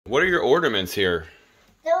What are your ornaments here?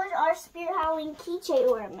 Those are Spirit Halloween keychain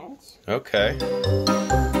ornaments. Okay.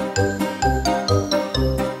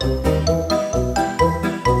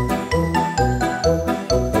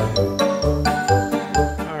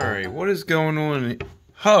 Alright, what is going on?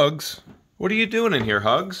 Hugz? What are you doing in here,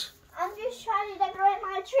 Hugz? I'm just trying to decorate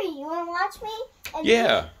my tree. You want to watch me? And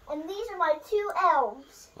Yeah. These are my two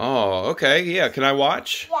elves. Oh, okay. Yeah, can I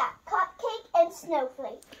watch? Yeah, Cupcake and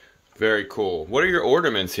Snowflake. Very cool. What are your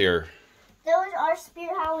ornaments here? Those are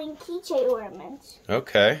Spirit Halloween keychain ornaments.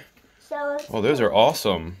 Okay. So Oh, those are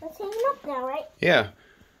awesome. let's hang them up now, right? Yeah.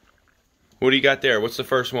 What do you got there? What's the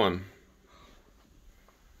first one?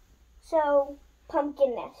 So,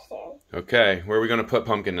 Pumpkin Nester. Okay. Where are we going to put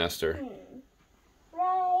Pumpkin Nester?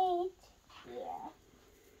 Right here.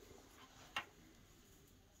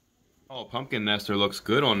 Oh, Pumpkin Nester looks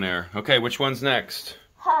good on there. Okay, which one's next?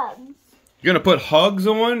 Hugz. You're going to put Hugz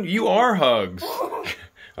on? You are Hugz.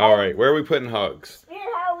 All right, where are we putting Hugz? Spirit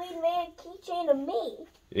Halloween made a keychain of me.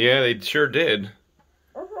 Yeah, they sure did.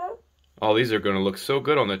 Uh-huh. Oh, these are going to look so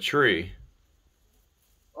good on the tree.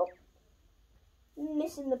 Oh,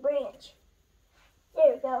 missing the branch.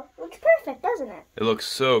 There we go. Looks perfect, doesn't it? It looks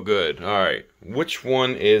so good. All right, which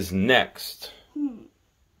one is next?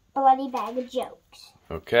 Bloody Bag of Jokes.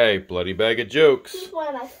 Okay, Bloody Bag of Jokes. He's one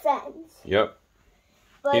of my friends. Yep,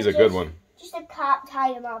 But he's a good one. Just a cop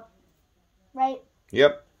tied him up, right?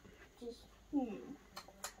 Yep. Just,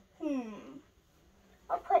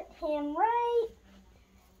 I'll put him right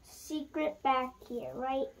secret back here,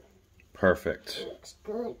 right? Perfect. It looks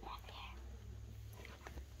good back there.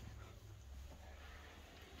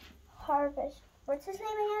 Harvest. What's his name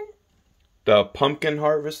again? The Pumpkin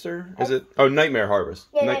Harvester? Is it? Oh, Nightmare Harvest.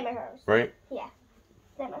 Yeah, Nightmare Harvest. Right? Yeah.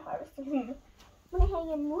 Nightmare Harvest. I'm going to hang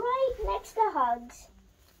him right next to Hugz.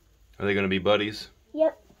 Are they going to be buddies?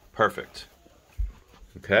 Yep. Perfect.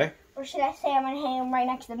 Okay. Or should I say I'm going to hang him right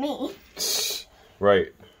next to me?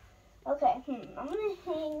 Right. Okay, I'm going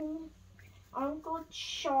to hang Uncle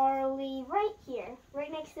Charlie right here.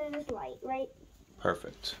 Right next to this light, right?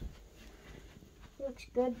 Perfect. He looks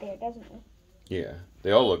good there, doesn't he? Yeah, they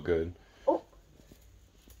all look good. Oh.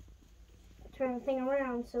 Turn the thing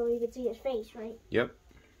around so you can see his face, right? Yep.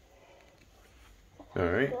 All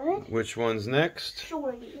right. Good. Which one's next?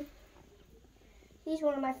 Shorty. He's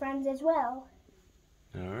one of my friends as well.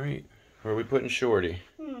 All right. Where are we putting Shorty?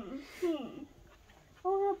 I'm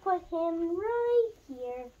going to put him right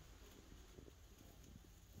here.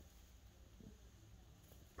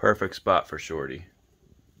 Perfect spot for Shorty.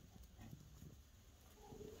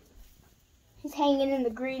 He's hanging in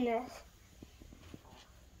the greenness.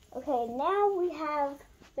 Okay, now we have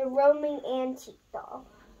the roaming antique doll.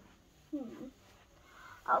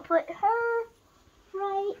 I'll put her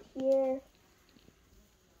right here.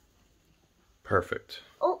 Perfect.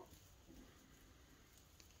 Oh.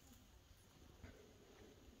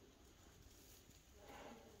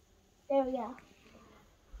 There we go.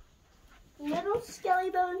 Little Skelly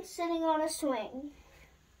Bones sitting on a swing.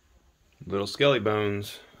 Little Skelly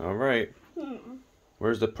Bones. All right.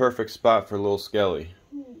 Where's the perfect spot for little Skelly?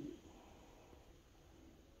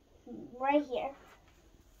 Right here.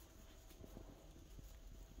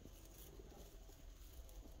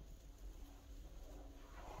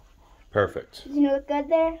 Perfect. Does it look good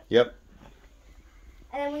there? Yep.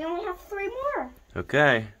 And then we only have 3 more.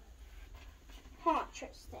 Okay.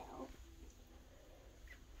 Hauntress though.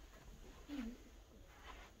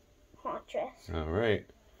 Hauntress. All right.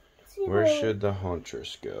 See Where should the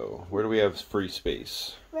Hauntress go? Where do we have free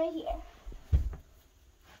space? Right here.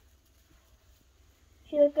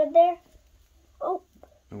 She look good there? Oh.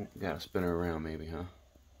 Oh, gotta spin her around maybe, huh?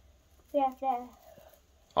 Yeah, there.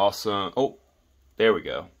 Awesome. Oh, there we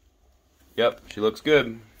go. Yep, she looks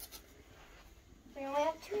good. We only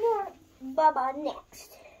have 2 more. Bubba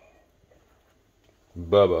next.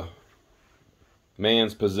 Bubba.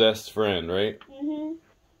 Man's possessed friend, right?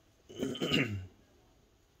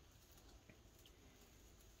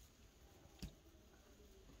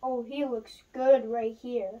 Oh, he looks good right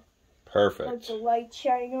here. Perfect. With the light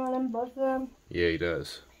shining on him, both of them. Yeah, he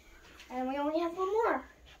does. And we only have 1 more.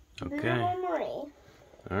 Okay. Miserable Marie.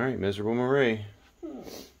 All right, Miserable Marie.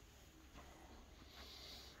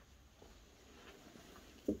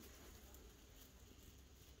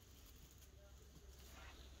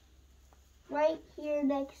 Right here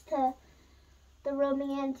next to the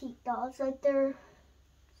roaming antique doll. It's like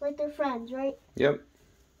they're friends, right? Yep.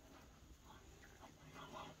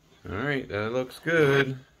 All right, that looks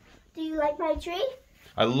good. Do you like my tree?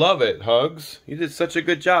 I love it, Hugz. You did such a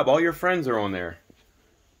good job. All your friends are on there.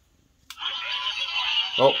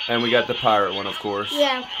 Oh, and we got the pirate one, of course.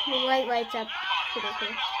 Yeah, the light lights up.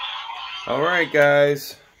 Alright,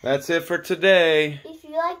 guys. That's it for today. If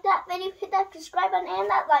you like that video, hit that subscribe button and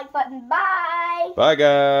that like button. Bye. Bye,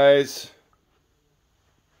 guys.